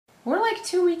We're like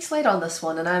 2 weeks late on this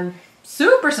one, and I'm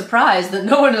super surprised that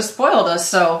no one has spoiled us,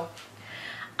 so...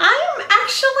 I'm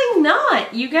actually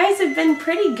not. You guys have been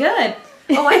pretty good.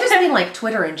 Oh, I just mean like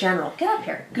Twitter in general. Get up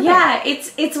here. Come yeah, here.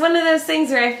 it's one of those things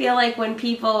where I feel like when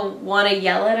people want to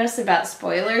yell at us about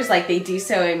spoilers, like they do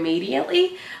so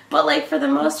immediately. But like for the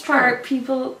most part,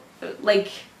 people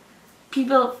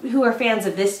who are fans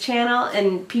of this channel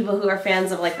and people who are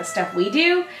fans of like the stuff we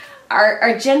do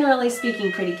are generally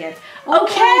speaking pretty good.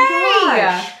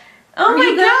 Okay. Oh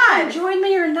my god. Join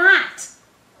me or not?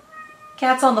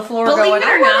 Cat's on the floor Believe going, it or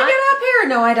I want not, to get up here.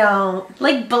 No, I don't.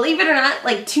 Like, believe it or not,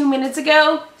 like 2 minutes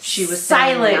ago, She was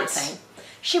silent. Nothing.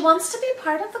 She wants to be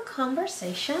part of the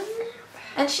conversation,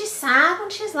 and she's sad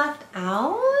when she's left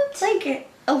out. Like,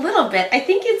 a little bit. I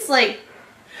think it's like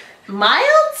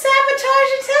mild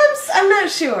sabotage attempts? I'm not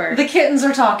sure. The kittens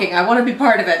are talking. I want to be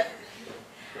part of it.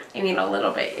 I mean, a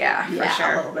little bit, yeah, for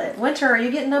sure. A little bit. Winter, are you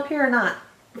getting up here or not?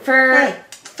 For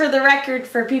the record,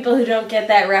 for people who don't get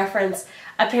that reference,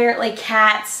 apparently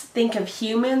cats think of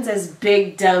humans as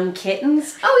big, dumb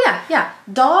kittens. Oh, yeah, yeah.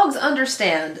 Dogs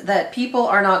understand that people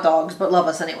are not dogs, but love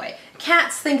us anyway.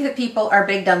 Cats think that people are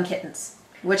big, dumb kittens.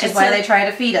 Which is why they try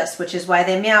to feed us, which is why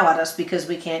they meow at us because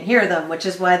we can't hear them, which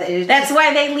is why they... That's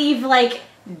why they leave, like,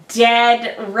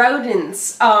 dead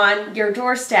rodents on your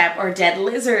doorstep or dead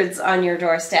lizards on your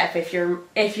doorstep if you're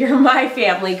my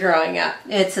family growing up.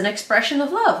 It's an expression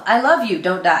of love. I love you,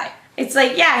 don't die. It's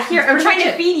like, yeah, here, I'm trying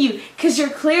to feed you because you're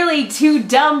clearly too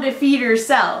dumb to feed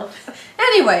yourself.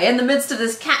 Anyway, in the midst of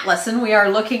this cat lesson, we are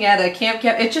looking at a camp.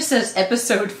 It just says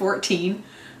episode 14.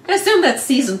 I assume that's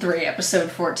season 3, episode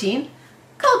 14.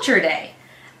 Culture Day.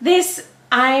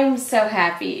 I'm so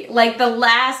happy. Like, the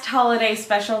last holiday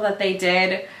special that they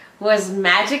did was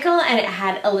magical, and it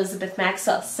had Elizabeth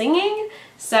Maxwell singing.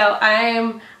 So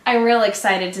I'm real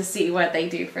excited to see what they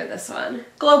do for this one.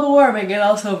 Global warming and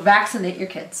also vaccinate your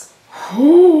kids.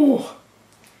 Ooh.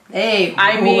 They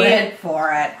went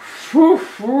for it.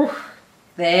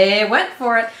 They went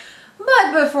for it.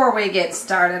 But before we get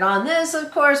started on this,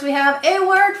 of course, we have a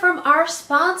word from our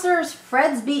sponsors,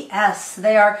 Fred's BS.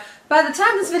 They are, by the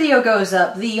time this video goes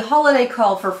up, the holiday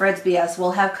call for Fred's BS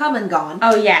will have come and gone.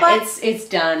 Oh yeah, it's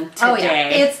done today. Oh yeah,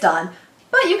 it's done.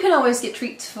 But you can always get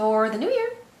treats for the new year.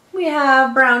 We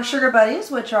have Brown Sugar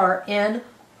Buddies, which are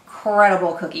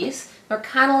incredible cookies. They're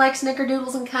kind of like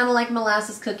snickerdoodles and kind of like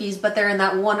molasses cookies, but they're in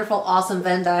that wonderful, awesome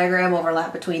Venn diagram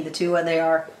overlap between the two, and they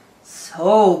are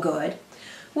so good.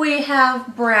 We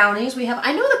have brownies.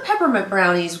 I know the peppermint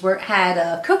brownies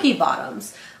had cookie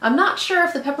bottoms. I'm not sure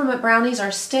if the peppermint brownies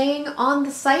are staying on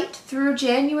the site through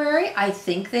January. I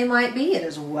think they might be. It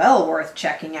is well worth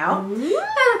checking out. And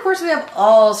of course we have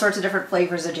all sorts of different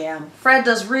flavors of jam. Fred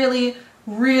does really,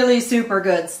 really super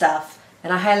good stuff,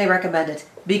 and I highly recommend it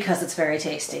because it's very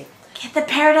tasty. Get the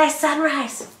Paradise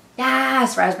Sunrise.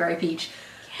 Yes, raspberry peach.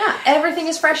 Yeah, everything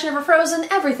is fresh, never frozen.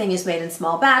 Everything is made in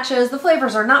small batches. The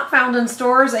flavors are not found in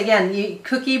stores. Again,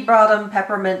 cookie bottom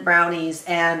peppermint brownies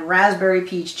and raspberry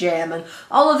peach jam and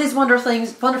all of these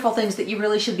wonderful things that you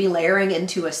really should be layering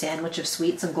into a sandwich of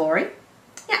sweets and glory.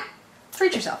 Yeah,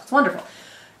 treat yourself. It's wonderful.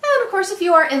 And of course, if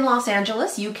you are in Los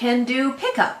Angeles, you can do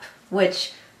pickup,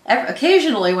 which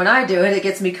occasionally when I do it, it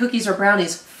gets me cookies or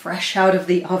brownies fresh out of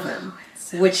the oven,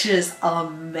 which is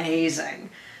amazing.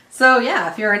 So yeah,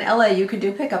 if you're in LA, you can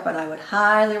do pickup, and I would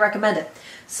highly recommend it.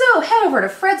 So head over to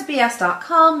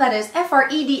fredsbs.com, that is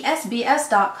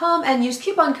FREDSBS.com, and use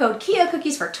coupon code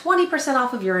KIACookies for 20%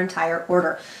 off of your entire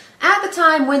order. At the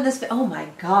time when this, oh my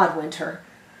God, Winter.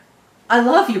 I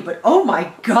love you, but oh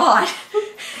my God.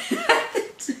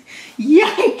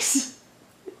 Yikes.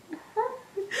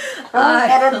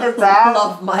 Edit this out. I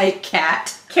love my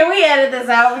cat. Can we edit this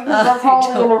out? Because that's all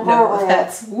inappropriate.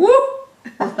 That's whoop.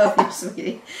 I love you,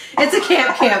 sweetie. It's a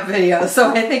camp video,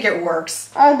 so I think it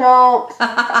works. I don't.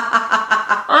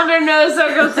 Under no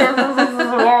circumstances does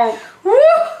this work.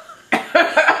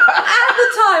 At the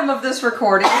time of this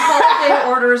recording, holiday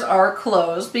orders are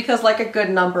closed because, like a good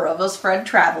number of us, Fred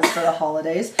travels for the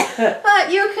holidays.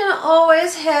 But you can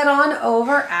always head on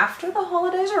over after the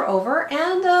holidays are over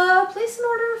and place an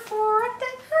order for, I don't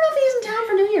know if he's in town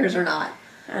for New Year's or not.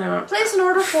 Place an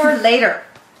order for later.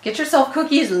 Get yourself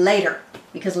cookies later,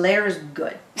 because later is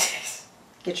good.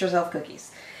 Get yourself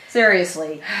cookies.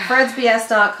 Seriously,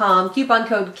 fredsbs.com, coupon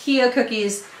code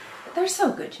KIACookies. They're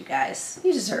so good, you guys.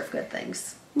 You deserve good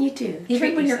things. You do.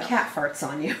 Even when your cat farts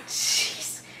on you.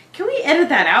 Jeez. Can we edit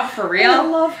that out for real? I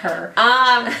love her.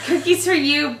 Cookies for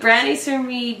you, brownies for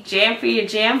me, jam for your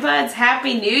jam buds.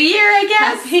 Happy New Year, I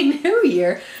guess. Happy New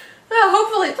Year.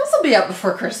 Hopefully, this will be up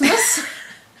before Christmas.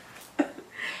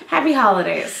 Happy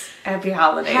holidays. Happy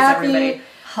holidays, everybody.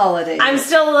 holiday. I'm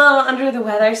still a little under the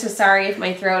weather, so sorry if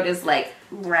my throat is like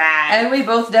rad. And we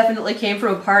both definitely came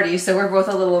from a party, so we're both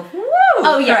a little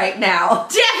right now.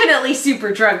 Definitely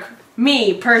super drunk.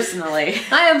 Me, personally.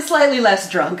 I am slightly less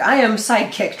drunk. I am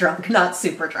sidekick drunk, not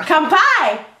super drunk.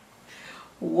 Kampai!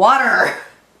 Water!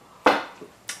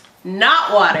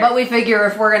 Not water. But we figure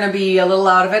if we're gonna be a little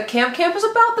out of it, Camp is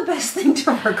about the best thing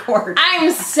to record.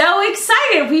 I'm so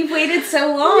excited. We've waited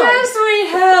so long. Yes, we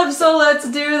have. So let's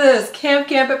do this. Camp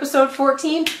episode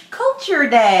 14, Culture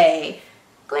Day.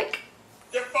 Click.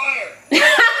 You're fired.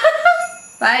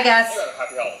 Bye, guys. You got a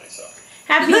happy holidays, so.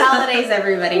 Happy holidays,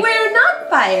 everybody. We're not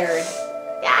fired.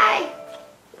 Yay.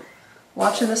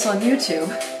 Watching this on YouTube.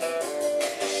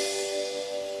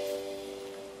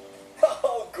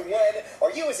 Oh, Gwen,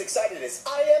 are you as excited as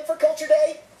I am for Culture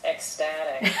Day?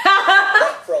 Ecstatic. Wait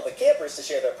for all the campers to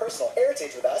share their personal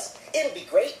heritage with us. It'll be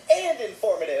great and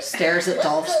informative. Stares at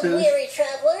Dolph Welcome, Spoon. weary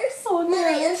travelers. Oh, Might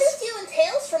I nice. interest you in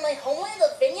tales from my homeland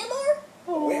of Vinyamar?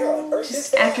 Where on earth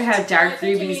is that? After how dark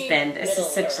Ruby's been, this is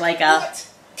such like a... What?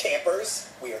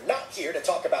 Campers, we are not here to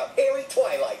talk about Harry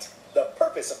Twilight. The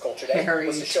purpose of Culture Day Harry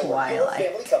was to show where your Twilight.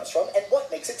 family comes from and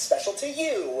what makes it special to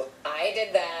you. I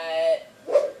did that,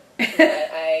 but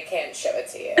I can't show it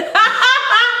to you.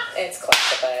 It's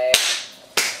classified.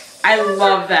 I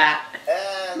love that.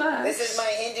 This is my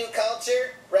Hindu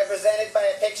culture, represented by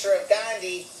a picture of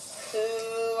Gandhi, who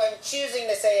I'm choosing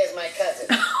to say is my cousin.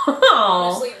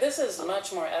 Oh, Honestly, this is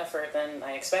much more effort than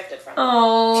I expected from him.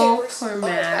 oh, Campers, poor I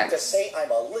have to Max. say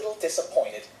I'm a little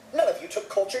disappointed. None of you took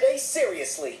Culture Day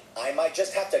seriously. I might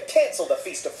just have to cancel the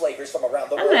Feast of Flavors from around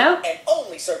the world Hello. and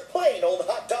only serve plain old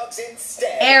hot dogs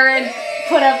instead. Aaron,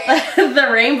 put up the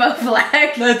rainbow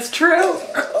flag. That's true.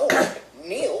 Oh,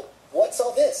 Neil, what's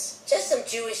all this? Just some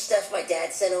Jewish stuff my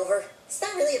dad sent over. It's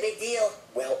not really a big deal.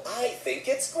 Well, I think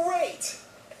it's great.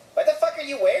 What the fuck are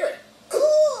you wearing?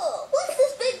 Cool! What's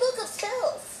this big book of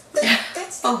spells?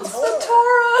 That's the Oh,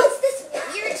 Torah. What's this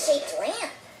weird-shaped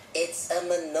lamp? It's a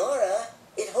menorah.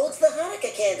 It holds the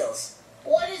Hanukkah candles.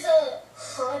 What is a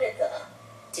Hanukkah?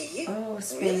 Do you Oh,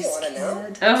 really Space want to know?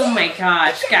 Kid. Oh my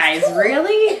gosh, guys,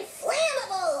 really? And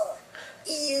flammable!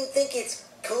 You think it's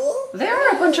cool? There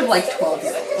are a bunch of like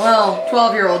 12-year-olds. Well,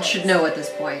 12-year-olds should know at this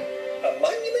point. A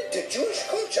monument to Jewish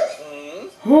culture.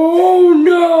 Oh I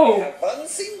no! have one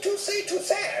thing to say to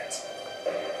that.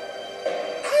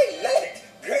 I love it.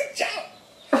 Great job.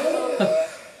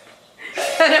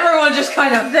 And everyone just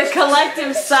kind of... The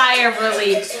collective sigh of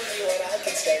relief.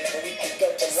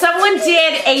 Someone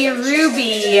did a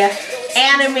Ruby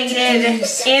animated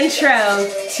intro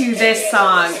to this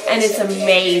song, and it's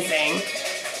amazing.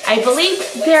 I believe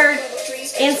their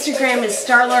Instagram is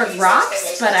Starlord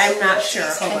Rocks, but I'm not sure.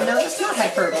 Hold And on. no, that's not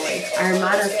hyperbole. Our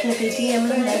motto can't be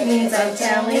DM, and that means I'm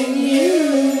telling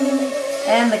you.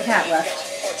 And the cat left.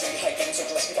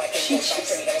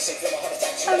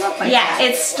 I love my Yeah, cat.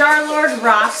 it's Starlord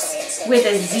Rocks with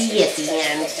a Z at the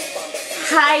end.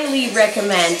 Highly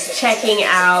recommend checking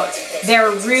out their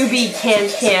Ruby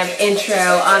Camp intro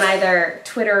on either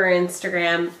Twitter or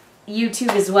Instagram, YouTube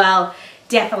as well.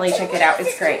 Definitely check it out.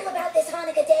 It's great. Cool about this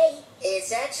Hanukkah day?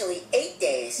 It's actually 8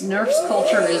 days. Nerf's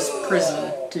culture is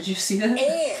prison. Did you see that?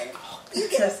 And you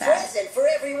get so a sad. present for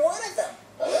every one of them.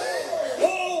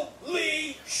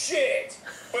 Holy shit.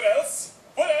 What else?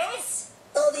 What else?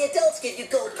 All the adults give you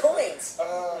gold coins.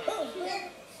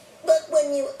 But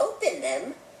when you open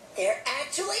them, they're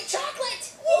actually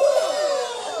chocolate.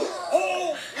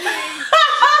 Holy.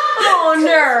 Oh, More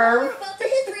Nerve. about the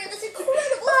history of this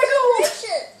incredible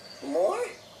celebration. More?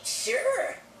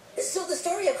 Sure. So the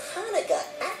story of Hanukkah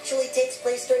actually takes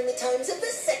place during the times of the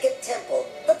Second Temple,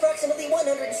 approximately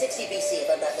 160 BC, if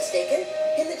I'm not mistaken,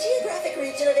 in the geographic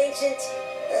region of ancient.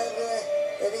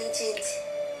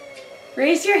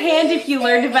 Raise your hand if you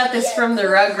learned about this from the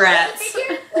Rugrats.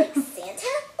 Figure, like Santa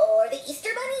or the Easter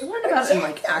Bunny. I learned about it in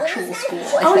like actual school.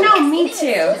 I Oh think. no, me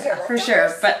too, for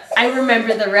sure. But I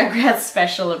remember the Rugrats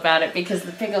special about it because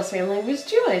the Pickles family was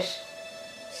Jewish.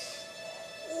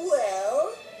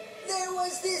 Well, there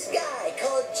was this guy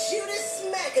called Judas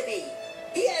Maccabee.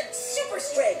 He had super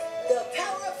strength, the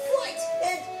power of flight,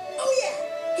 and oh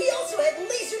yeah, he also had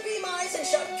laser beam eyes and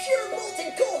shot pure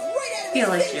molten gold right out of I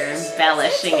feel his like you're fingers.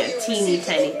 embellishing That's a why you teeny received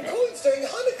tiny gold bit. Coins during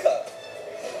Hanukkah.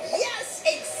 Yes,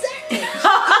 exactly.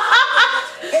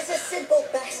 As a simple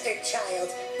bastard child,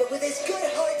 but with his good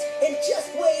heart and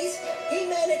just ways, he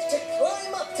managed to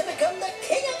climb up to become the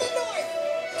king of the north.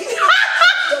 King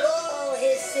of all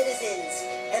his citizens,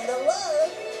 and the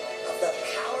love of the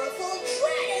powerful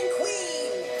Dragon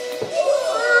Queen.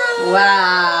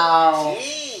 Wow.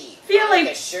 Gee, Feel like-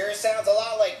 Hanukkah sure sounds a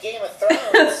lot like Game of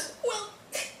Thrones. Well,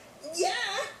 yeah,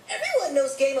 everyone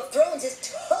knows Game of Thrones is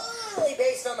totally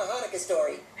based on the Hanukkah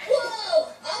story. Whoa!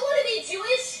 I want to be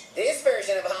Jewish. This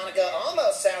version of Hanukkah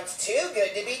almost sounds too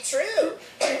good to be true.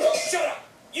 Oh, shut up!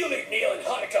 You leave Neil and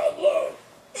Hanukkah alone.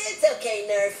 It's okay,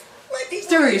 Nerf. My people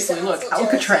Seriously, are look, also jealous.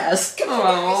 Alcatraz. Come on,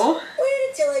 Aww. guys. Wait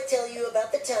until I tell you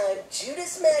about the time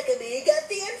Judas Maccabee got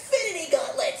the Infinity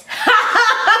Gauntlet.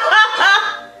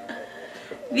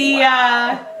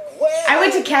 I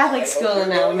went to Catholic school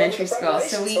in elementary school,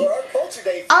 so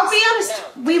I'll be honest,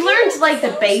 we learned like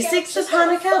the basics of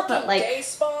Hanukkah, but like,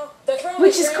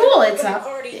 which is cool, it's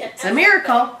a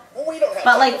miracle.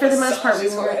 But like for the most part, we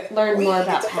learned more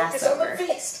about Passover.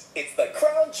 It's the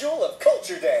crown jewel of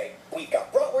Culture Day. We've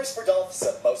got bratwurst for Dolph,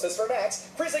 samosas for Max,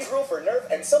 prison gruel for Nerf,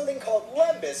 and something called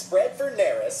lembas bread for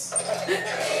Neris.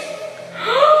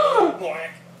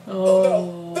 Oh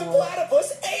no, the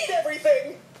platypus ate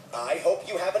everything! I hope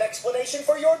you have an explanation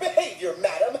for your behavior,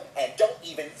 madam, and don't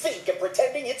even think of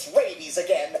pretending it's rabies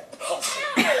again.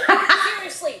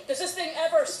 Seriously, does this thing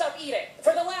ever stop eating?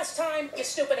 For the last time, you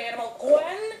stupid animal,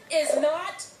 Gwen is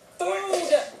not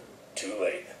food. Too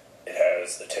late. It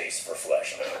has the taste for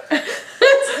flesh now.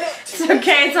 It's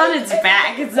okay, it's on its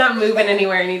back. It's not moving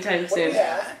anywhere anytime soon.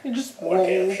 You just One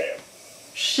can roll. of sham.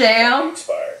 Sham.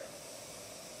 Expired.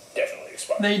 Definitely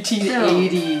expired.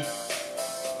 1980.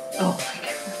 Oh my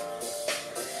god.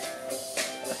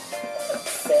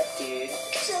 Sup, dude?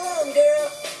 Shalom, girl.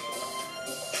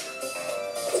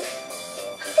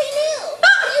 Hey, Neil,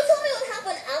 can you tell me what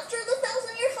happened after the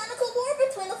 1,000-year Hanukkah War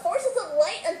between the forces of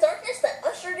light and darkness that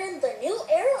ushered in the new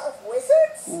era of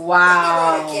wizards?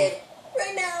 Wow. Kid.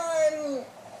 Right now, I'm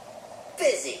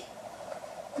busy.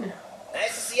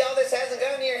 Nice to see all this hasn't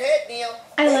gone to your head, Neil.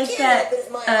 I like can't that help it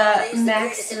if my holiday is the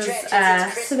Max's greatest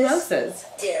attraction since Christmas.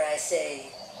 samosas. Dare I say,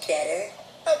 better?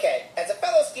 Okay, as a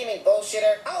fellow scheming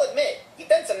bullshitter, I'll admit, you've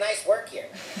done some nice work here.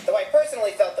 Though I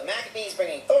personally felt the Maccabees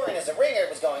bringing Thor in as a ringer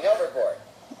was going overboard.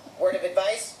 Word of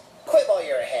advice? Quit while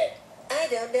you're ahead. I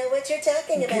don't know what you're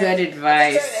talking about. Good I'm just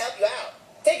advice. trying to help you out.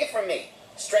 Take it from me.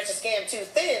 Stretch a scam too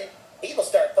thin, people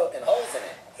start poking holes in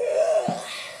it.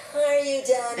 Are you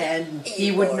done? And You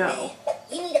he would bore know. me.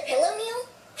 You need a pillow, Neil?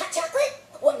 Hot chocolate?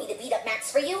 Want me to beat up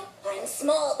Max for you? I'm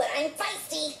small, but I'm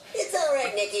feisty. It's all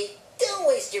right, Nikki. Don't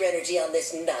waste your energy on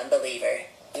this non-believer.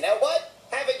 You know what?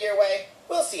 Have it your way.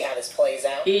 We'll see how this plays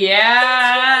out.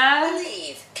 Yeah.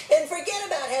 Believe. And forget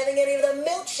about having any of the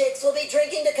milkshakes we'll be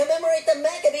drinking to commemorate the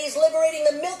Maccabees liberating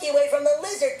the Milky Way from the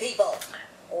lizard people.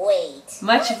 Wait.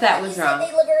 Much of that was wrong.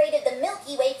 They liberated the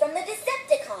Milky Way from the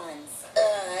Decepticons.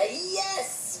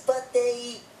 Yes, but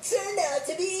they turned out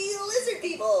to be lizard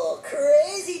people.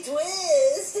 Crazy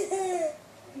twist.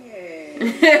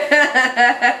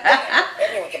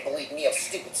 Everyone can believe Neil's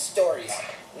stupid stories.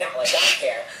 Not like I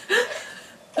care.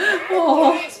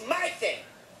 Oh. It's my thing.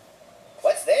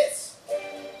 What's this?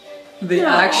 The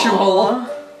actual.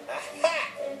 Aha!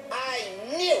 I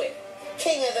knew it.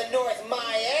 King of the North,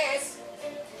 my ass.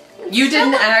 You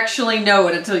didn't actually know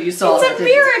it until you saw It's it. a didn't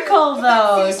you? miracle,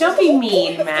 though. Don't be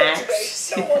mean,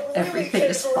 Max. Everything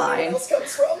is fine. It's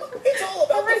all about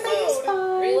the Everything's food.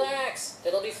 fine. Relax.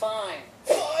 It'll be fine.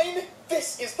 Fine.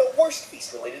 This is the worst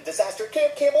feast-related disaster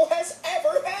Camp Campbell has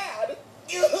ever had.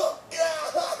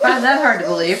 Find that hard to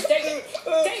believe. David!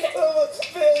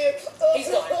 David! He's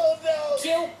gone. Oh, no.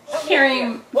 Q, help me Hearing-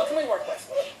 out here. What can we work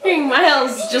with? Hearing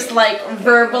Miles just like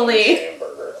verbally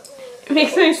Hamburger.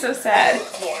 makes me so sad.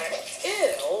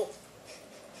 Ew.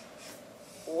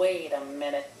 Wait a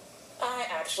minute. I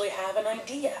actually have an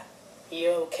idea. You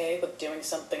okay with doing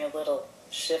something a little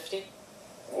shifty?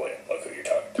 William, look who you're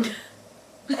talking to.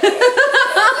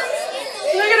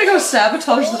 They're gonna go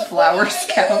sabotage the flower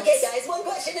scouts. Okay, guys, one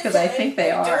question at a Because I time. think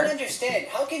they I don't are. understand.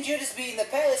 How can Judas be in the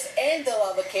palace and the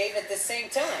lava cave at the same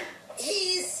time?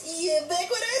 He's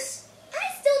ubiquitous. I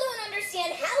still don't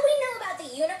understand how we know about the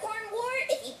Unicorn War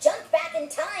if he jumped back in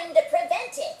time to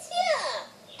prevent it. Yeah.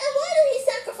 And why did he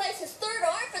sacrifice his third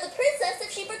arm for the princess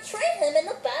if she betrayed him in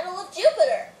the Battle of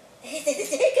Jupiter? Take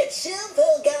a chill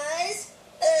pill, guys.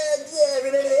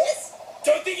 Remember this?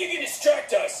 Don't think you can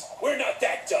distract us. We're not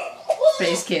that dumb.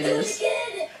 Space Kid is.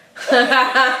 Again. Just make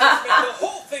the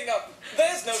whole thing up.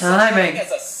 There's no such Timing. thing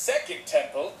as a second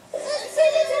temple.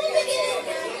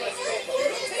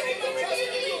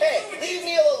 Hey, leave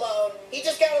Neil alone. He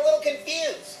just got a little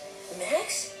confused.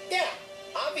 Max? Yeah,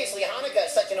 obviously Hanukkah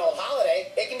is such an old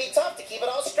holiday, it can be tough to keep it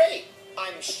all straight.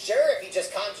 I'm sure if he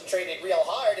just concentrated real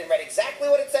hard and read exactly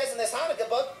what it says in this Hanukkah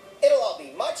book, it'll all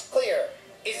be much clearer.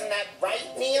 Isn't that right,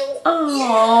 Neil?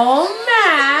 Oh,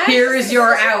 Max. Here is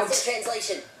your It's out. a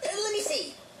translation. Let me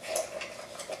see.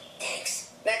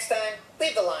 Thanks. Next time,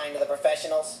 leave the line to the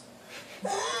professionals.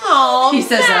 Oh, He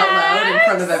says out loud in Max.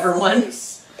 front of everyone.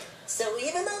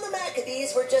 the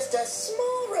Maccabees were just a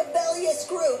small rebellious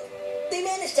group, they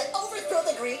managed to overthrow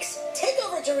the Greeks, take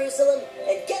over Jerusalem,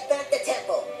 and get back the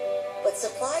temple. But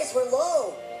supplies were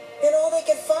low, and all they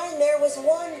could find there was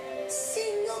one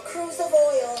single cruse of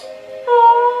oil.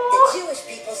 The Jewish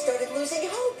people started losing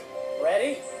hope.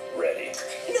 Ready? Ready.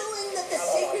 Knowing that the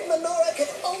sacred menorah could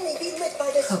only be lit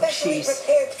by the specially jeez.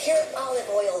 prepared pure olive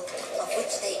oil, of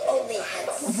which they only had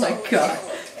so my God.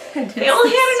 little. They only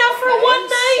had enough for one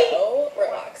night. So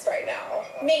relaxed right now.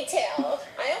 Me too.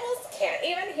 I almost can't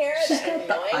even hear She's that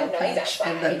got the eye annoying noise patch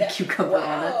outside. and the cucumber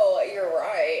on it. Wow, you're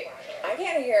right. I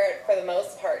can't hear it for the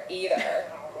most part either.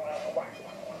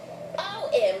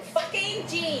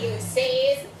 OM-fucking-G, you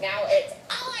sees. Now it's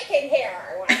all I can hear.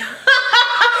 Hang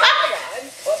on.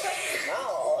 What's that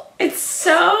smell? It's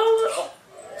so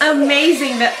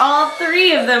amazing that all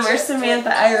three of them are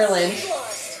Samantha Ireland.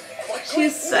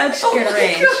 She's such good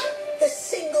range. The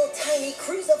single tiny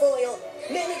cruse of oil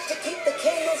managed to keep the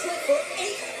candles lit for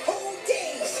 8 whole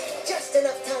days. Just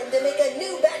enough time to make a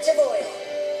new batch of oil.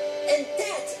 And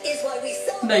that is why we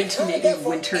celebrate 1980 Hanukkah for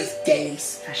Winter's 8 Games days.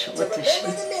 Special To Edition.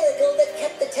 remember the miracle that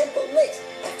kept the temple lit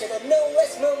after the no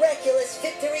less miraculous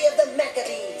victory of the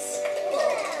Maccabees.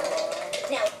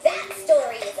 Now that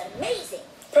story is amazing.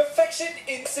 Perfection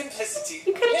in simplicity.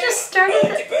 You could have just I started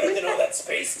liked it better than all that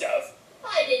space stuff.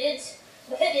 I didn't,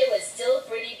 but it was still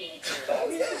pretty neat.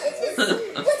 Let's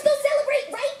go celebrate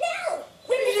right now.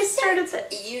 When You does it just start?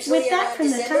 started Usually with that around from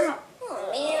the December. top.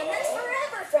 Oh man, that's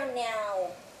forever from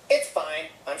now. It's fine.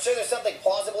 I'm sure there's something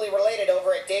plausibly related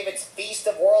over at David's Feast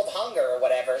of World Hunger or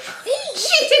whatever.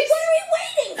 Feast? Jeez. What are we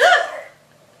waiting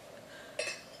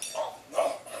for?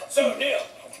 So, Neil,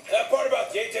 that part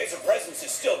about the 8 days of presents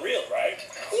is still real, right?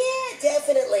 Yeah,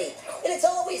 definitely. And it's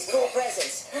always cool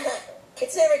presents.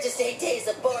 It's never just 8 days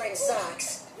of boring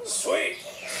socks. Sweet.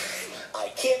 I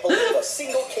can't believe a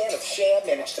single can of sham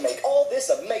managed to make all this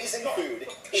amazing food.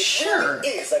 It Sure. really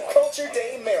is a Culture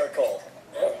Day miracle.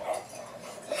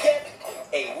 Yet,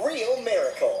 a real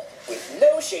miracle, with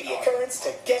no shady occurrence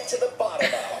to get to the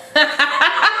bottom of.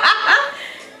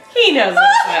 He knows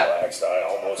what's up. Relaxed, I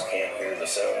almost can't hear the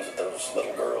sounds of those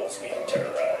little girls being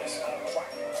terrorized.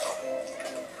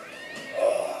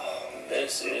 Oh,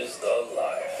 this is the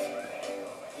life.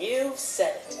 You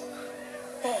said it.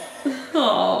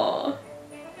 Aww.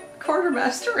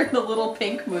 Quartermaster and the little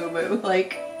pink moo-moo,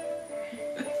 like...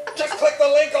 Just click the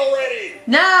link already!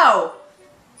 No!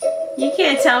 You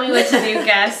can't tell me what to do,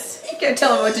 Gus. You can't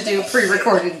tell him what to do,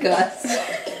 pre-recorded Gus.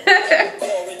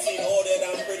 Quarantine ordered,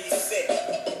 I'm pretty sick.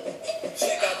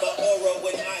 Check out my aura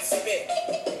when I spit.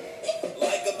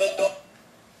 Like a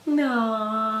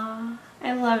No,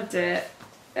 I loved it.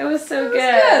 It was so good.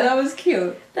 Yeah, that was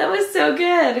cute. That was so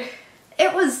good.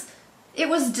 It was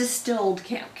distilled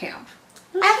camp. It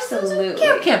was Absolutely.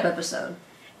 a camp episode.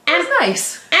 It was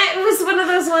nice. And it was one of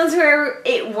those ones where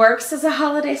it works as a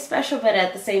holiday special, but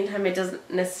at the same time, it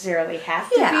doesn't necessarily have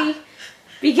to Yeah. be.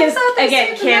 Because, I thought they again,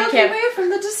 saved the camp. Milky Way from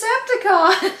the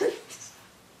Decepticons.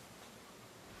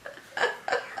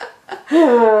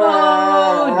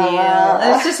 Oh, Neil.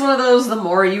 It's just one of those, the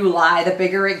more you lie, the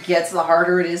bigger it gets, the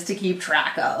harder it is to keep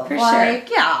track of. For like,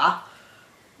 yeah.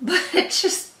 But it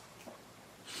just...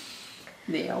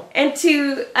 Neil. And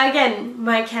to, again,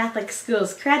 my Catholic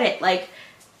school's credit, like,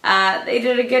 they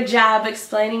did a good job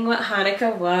explaining what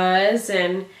Hanukkah was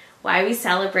and why we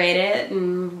celebrate it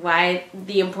and why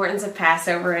the importance of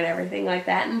Passover and everything like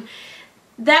that. And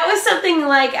that was something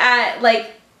like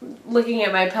looking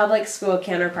at my public school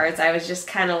counterparts, I was just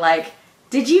kind of like,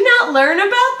 did you not learn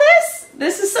about this?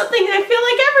 This is something I feel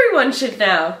like everyone should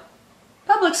know.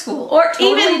 Public school. Or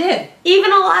totally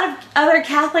even a lot of other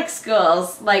Catholic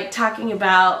schools, like talking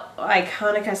about like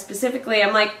Hanukkah specifically,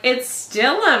 I'm like, it's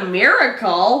still a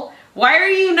miracle. Why are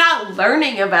you not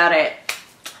learning about it?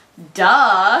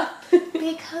 Duh.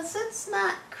 Because it's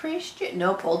not Christian.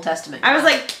 Nope, Old Testament. I was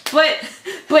like,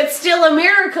 but still a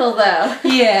miracle though.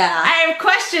 Yeah. I have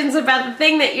questions about the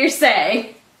thing that you're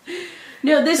saying.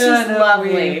 No, this was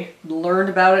lovely. We learned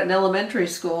about it in elementary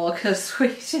school because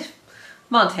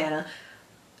Montana.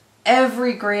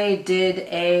 Every grade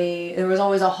there was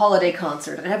always a holiday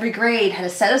concert, and every grade had a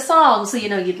set of songs, so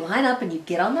you'd line up and you'd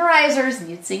get on the risers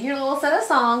and you'd sing your little set of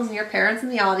songs, and your parents in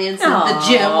the audience in the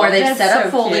gym where they set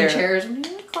up folding chairs, and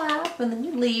you'd clap, and then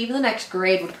you'd leave, and the next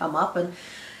grade would come up, and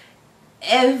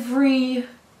every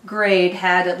grade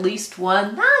had at least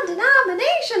one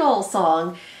non-denominational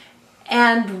song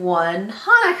and one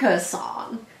Hanukkah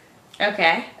song.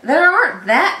 Okay. There aren't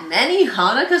that many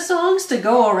Hanukkah songs to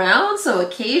go around, so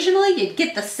occasionally you'd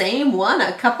get the same one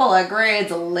a couple of grades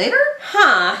later.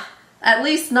 Huh. At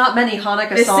least not many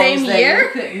Hanukkah The songs. same that year?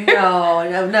 You could,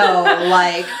 no,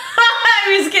 like...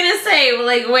 I was gonna say,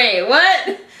 like, wait,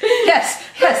 what? Yes,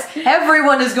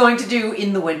 everyone is going to do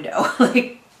In the Window.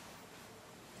 Like,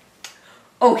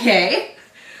 okay.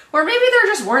 Or maybe there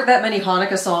just weren't that many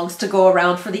Hanukkah songs to go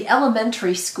around for the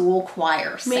elementary school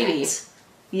choir set. Maybe.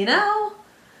 You know?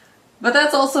 But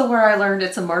that's also where I learned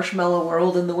It's a Marshmallow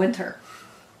World in the Winter.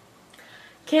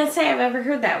 Can't say I've ever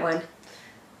heard that one.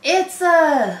 It's,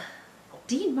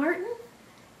 Dean Martin?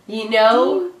 You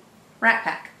know... Dean Rat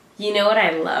Pack. You know what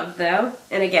I love, though?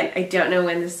 And again, I don't know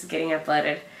when this is getting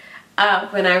uploaded.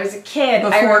 When I was a kid...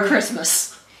 Before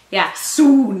Christmas. Yeah.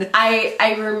 Soon.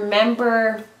 I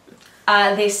remember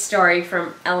this story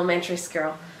from elementary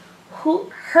school.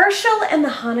 Herschel and the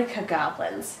Hanukkah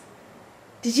Goblins.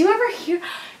 Did you ever hear...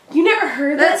 You never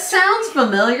heard That sounds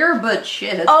familiar, but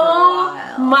shit, it's been a Oh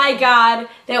while. my god.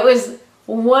 That was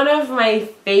one of my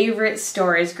favorite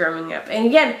stories growing up. And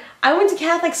again, I went to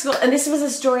Catholic school, and this was a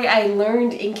story I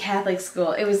learned in Catholic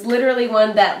school. It was literally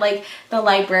one that, like, the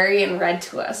librarian read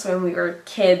to us when we were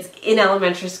kids in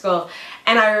elementary school.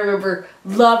 And I remember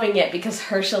loving it because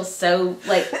Herschel's so,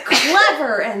 like,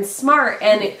 clever and smart.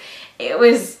 And it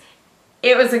was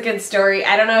a good story.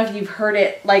 I don't know if you've heard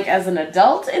it, like, as an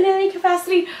adult in any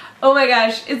capacity. Oh my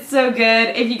gosh, it's so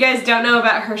good. If you guys don't know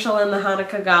about Herschel and the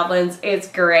Hanukkah Goblins, it's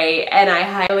great, and I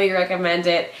highly recommend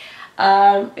it.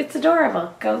 It's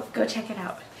adorable. Go check it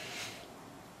out.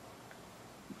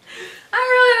 I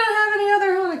really don't have any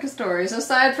other Hanukkah stories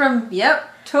aside from,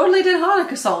 yep, totally did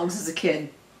Hanukkah songs as a kid.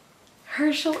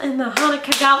 Herschel and the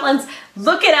Hanukkah Goblins.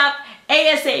 Look it up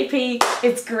ASAP.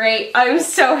 It's great. I'm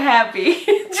so happy.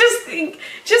 just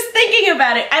thinking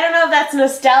about it. I don't know if that's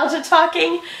nostalgia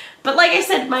talking, but like I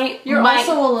said, You're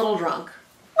also a little drunk. A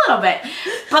little bit.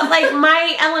 But like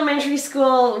my elementary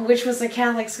school, which was a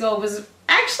Catholic school, was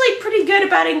actually pretty good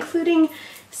about including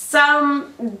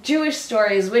some Jewish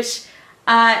stories, which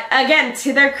again,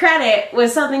 to their credit,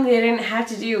 was something they didn't have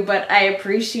to do, but I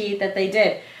appreciate that they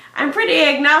did. I'm pretty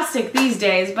agnostic these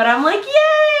days, but I'm like,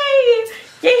 yay!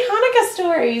 Yay, Hanukkah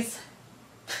stories!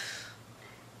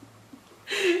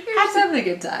 You're just having a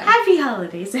good time. Happy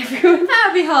holidays, everyone.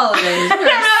 Happy holidays. I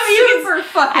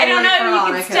don't know if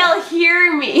you can still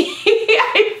hear me.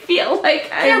 I feel like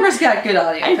Camera's got good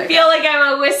audio. I feel like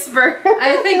I'm a whisper.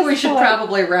 I think we should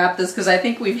probably wrap this because I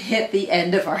think we've hit the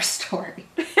end of our story.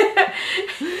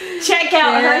 Check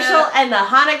out Herschel and the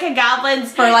Hanukkah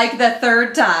Goblins for like the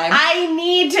third time. I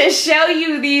need to show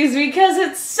you these because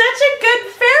it's such a good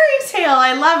fairy tale.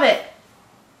 I love it.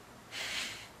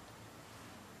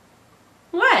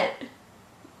 What?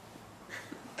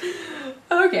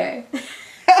 Okay.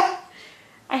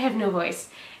 I have no voice.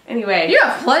 Anyway. You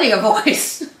have plenty of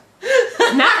voice.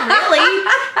 Not really.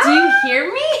 Do you hear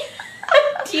me?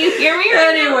 Do you hear me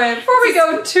right now? Anyway, before we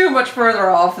go too much further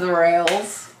off the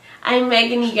rails. I'm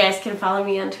Megan. You guys can follow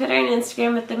me on Twitter and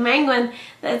Instagram at TheMenguin.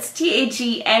 That's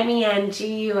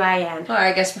TheMenguin. Well,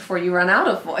 I guess before you run out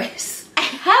of voice. I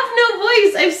have no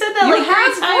voice. I've said that like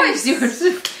 3 times. Voice.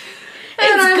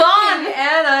 It's gone!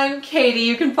 And I'm Katie.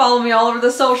 You can follow me all over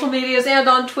the social medias and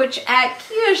on Twitch at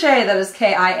Kiaxet. That is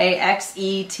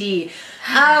Kiaxet.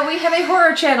 We have a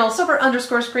horror channel,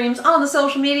 Silver_Screams on the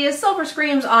social medias, Silver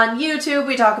Screams on YouTube.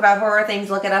 We talk about horror things.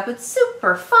 Look it up. It's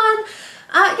super fun.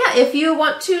 Yeah, if you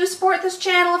want to support this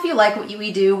channel, if you like what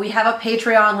we do, we have a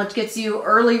Patreon which gets you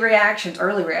early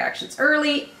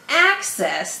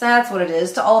access, that's what it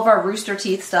is, to all of our Rooster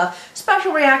Teeth stuff,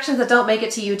 special reactions that don't make it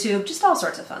to YouTube, just all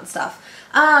sorts of fun stuff.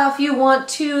 If you want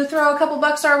to throw a couple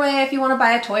bucks our way, if you want to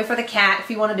buy a toy for the cat, if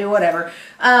you want to do whatever,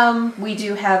 we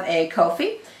do have a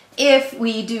Ko-fi.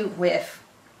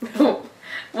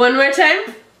 One more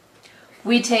time.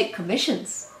 We take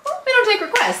commissions. We don't take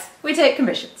requests, we take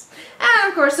commissions. And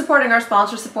of course, supporting our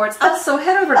sponsor supports us, so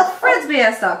head over to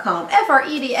fredsbs.com,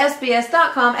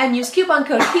 FREDSBS.com, and use coupon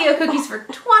code KIACookies for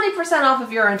 20% off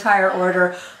of your entire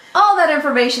order. All that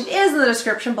information is in the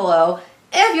description below.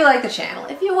 If you like the channel,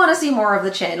 if you want to see more of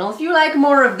the channel, if you like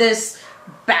more of this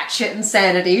batshit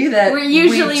insanity that we're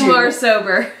usually more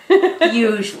sober.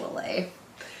 Usually.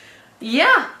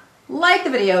 Yeah. Like the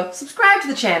video, subscribe to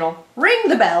the channel, ring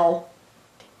the bell.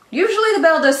 Usually the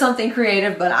bell does something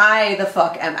creative, but I the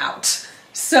fuck am out.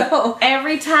 So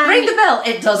every time ring the bell,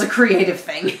 it does a creative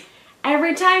thing.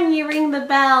 Every time you ring the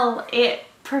bell, it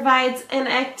provides an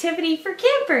activity for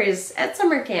campers at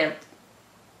summer camp.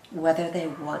 Whether they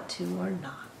want to or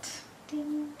not.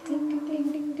 Ding, ding,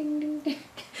 ding, ding, ding, ding, ding.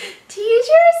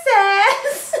 Teacher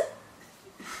says.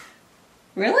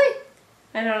 Really?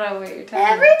 I don't know what you're talking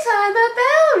Every time a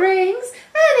bell rings,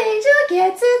 an angel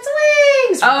gets its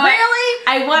wings. Oh, really?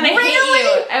 I want to hit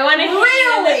you. I want to hit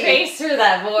you in the face for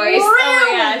that voice. Really? Oh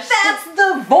my gosh. That's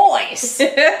the voice.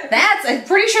 I'm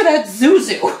pretty sure that's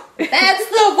Zuzu. That's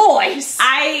the voice.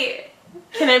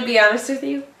 Can I be honest with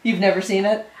you? You've never seen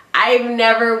it? I've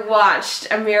never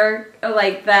watched a miracle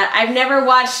like that. I've never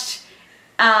watched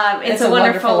It's a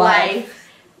Wonderful Life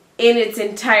in its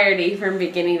entirety from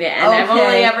beginning to end. Okay. I've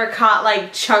only ever caught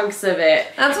like chunks of it.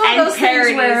 That's one and of those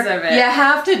parodies things where of it. you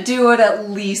have to do it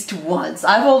at least once.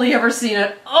 I've only ever seen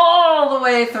it all the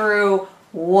way through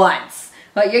once.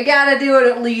 But you gotta do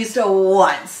it at least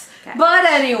once. Okay. But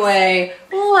anyway,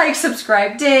 like,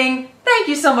 subscribe, ding. Thank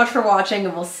you so much for watching,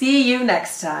 and we'll see you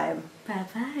next time.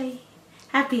 Bye-bye.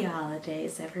 Happy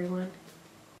holidays, everyone.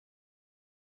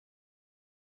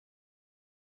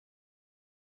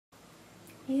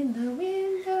 In the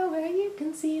window where you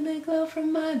can see the glow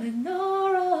from my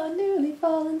menorah on newly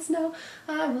fallen snow,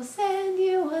 I will send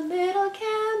you a little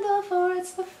candle, for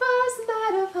it's the first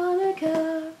night of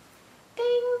Hanukkah.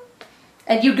 Ding!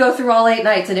 And you'd go through all 8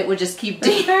 nights and it would just keep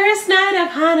ding. The first night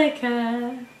of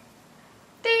Hanukkah.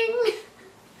 Ding!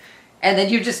 And then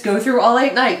you just go through all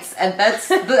 8 nights, and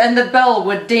and the bell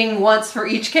would ding once for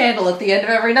each candle at the end of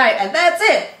every night, and that's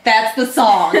it! That's the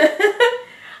song!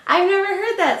 I've never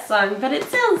heard that song, but it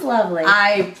sounds lovely.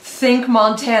 I think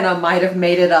Montana might have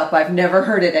made it up. I've never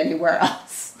heard it anywhere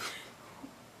else.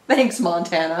 Thanks,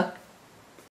 Montana.